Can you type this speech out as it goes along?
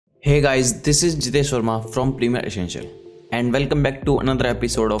Hey guys, this is Jitesh Verma from Premier Essential and welcome back to another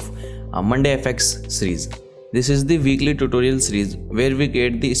episode of Monday Effects series. This is the weekly tutorial series where we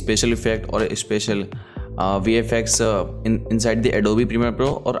get the special effect or a special VFX inside the Adobe Premiere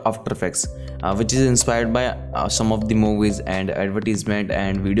Pro or After Effects, which is inspired by some of the movies and advertisement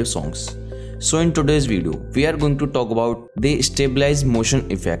and video songs. So in today's video, we are going to talk about the stabilized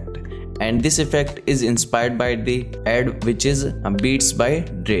motion effect. And this effect is inspired by the ad which is Beats by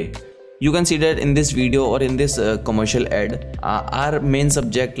Dre. You can see that in this video or in this commercial ad, our main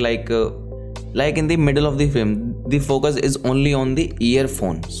subject like in the middle of the frame, the focus is only on the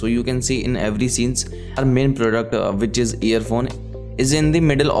earphone. So you can see in every scenes, our main product which is earphone is in the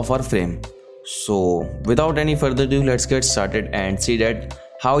middle of our frame. So without any further ado, let's get started and see that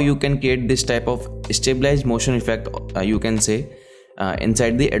how you can create this type of stabilized motion effect, you can say,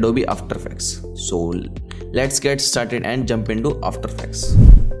 inside the Adobe After Effects. So let's get started and jump into After Effects.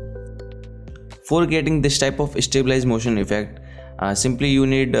 For getting this type of stabilized motion effect, simply you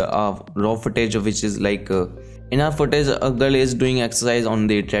need raw footage, which is like in our footage a girl is doing exercise on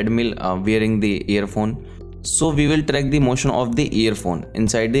the treadmill wearing the earphone. So we will track the motion of the earphone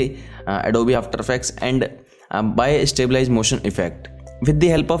inside the Adobe After Effects and by a stabilized motion effect. With the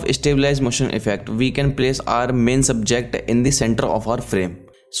help of stabilized motion effect, we can place our main subject in the center of our frame.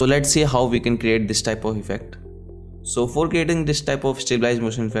 So let's see how we can create this type of effect. So for creating this type of stabilized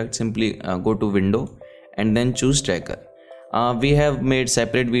motion effect, simply go to window and then choose tracker. We have made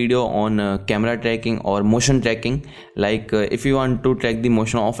separate video on camera tracking or motion tracking. Like if you want to track the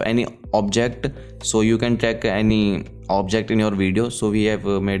motion of any object, so you can track any object in your video. So we have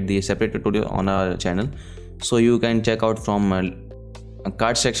made the separate tutorial on our channel. So you can check out from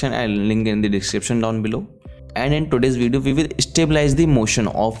card section and link in the description down below. And in today's video we will stabilize the motion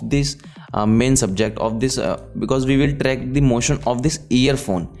of this main subject of this because we will track the motion of this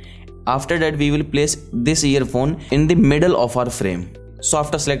earphone. After that we will place this earphone in the middle of our frame. So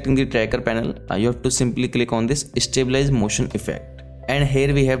after selecting the tracker panel, you have to simply click on this stabilize motion effect, and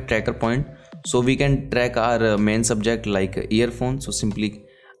here we have tracker point, so we can track our main subject like earphone.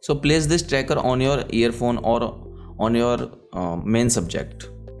 So place this tracker on your earphone or on your main subject.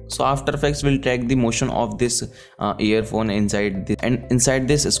 So After Effects will track the motion of this earphone inside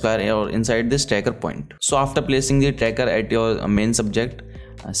this square or inside this tracker point. So after placing the tracker at your main subject,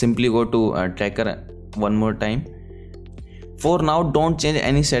 simply go to tracker one more time. For now, don't change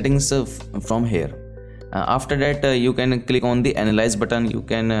any settings from here. After that, you can click on the analyze button. You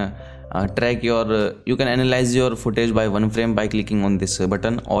can you can analyze your footage by one frame by clicking on this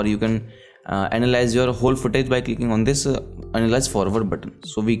button, or you can analyze your whole footage by clicking on this analyze forward button.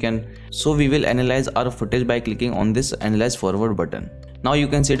 So we will analyze our footage by clicking on this analyze forward button. Now you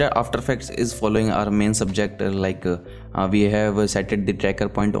can see that After Effects is following our main subject we have set the tracker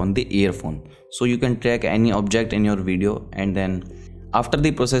point on the earphone. So you can track any object in your video, and then after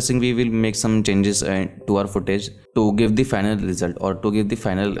the processing we will make some changes to our footage to give the final result or to give the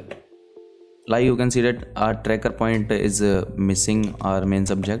final. Like you can see that our tracker point is missing our main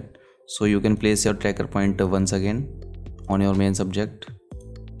subject. So you can place your tracker point once again on your main subject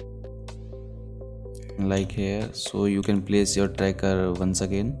like here. So you can place your tracker once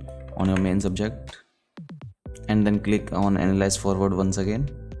again on your main subject and then click on analyze forward once again.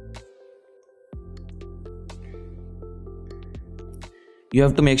 You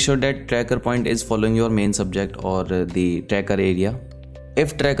have to make sure that tracker point is following your main subject or the tracker area.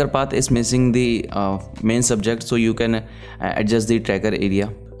 If tracker path is missing the main subject, so you can adjust the tracker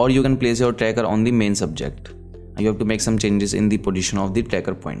area, or you can place your tracker on the main subject. You have to make some changes in the position of the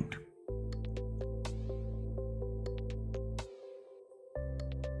tracker point.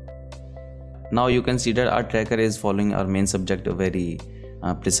 Now you can see that our tracker is following our main subject very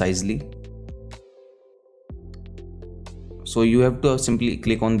precisely. So you have to simply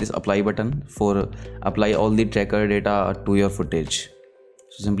click on this apply button for apply all the tracker data to your footage.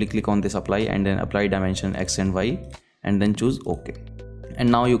 So simply click on this apply and then apply dimension X and Y and then choose OK. And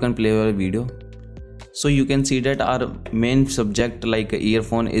now you can play your video. So you can see that our main subject like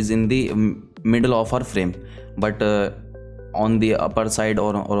earphone is in the middle of our frame, but on the upper side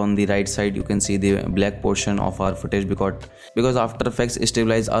or on the right side you can see the black portion of our footage because After Effects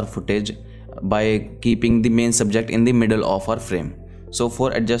stabilize our footage by keeping the main subject in the middle of our frame. So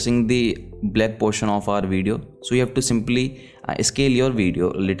for adjusting the black portion of our video, so you have to simply scale your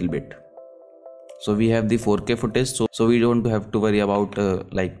video a little bit. So we have the 4K footage, so we don't have to worry about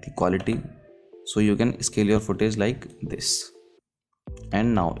like the quality. So you can scale your footage like this,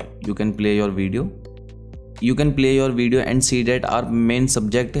 and now you can play your video. You can play your video and see that our main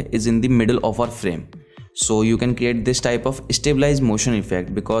subject is in the middle of our frame. So you can create this type of stabilized motion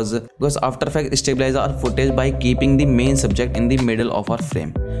effect because After Effects stabilize our footage by keeping the main subject in the middle of our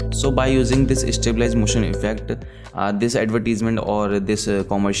frame. So by using this stabilized motion effect, this advertisement or this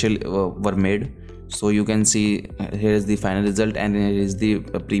commercial were made. So you can see here is the final result, and here is the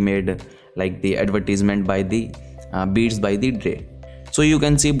pre-made like the advertisement by the Beats by the Dre. So you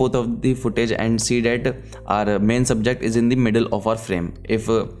can see both of the footage and see that our main subject is in the middle of our frame if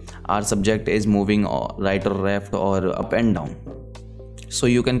our subject is moving right or left or up and down. So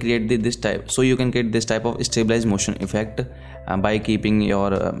you can create this type of stabilized motion effect by keeping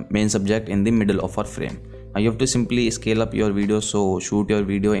your main subject in the middle of our frame. You have to simply scale up your video, so shoot your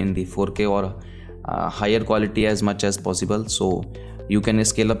video in the 4K or higher quality as much as possible, so you can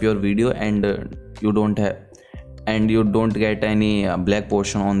scale up your video and you don't get any black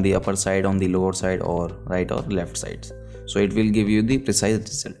portion on the upper side, on the lower side, or right or left sides. So it will give you the precise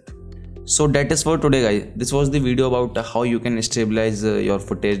result. So that is for today, guys. This was the video about how you can stabilize your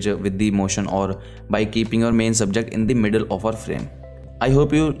footage with the motion or by keeping your main subject in the middle of our frame. I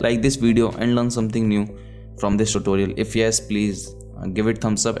hope you like this video and learn something new from this tutorial. If yes, please give it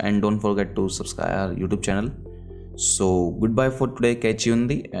thumbs up and don't forget to subscribe our YouTube channel. So goodbye for today. Catch you in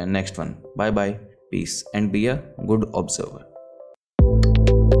the next one. Bye bye. Peace and be a good observer.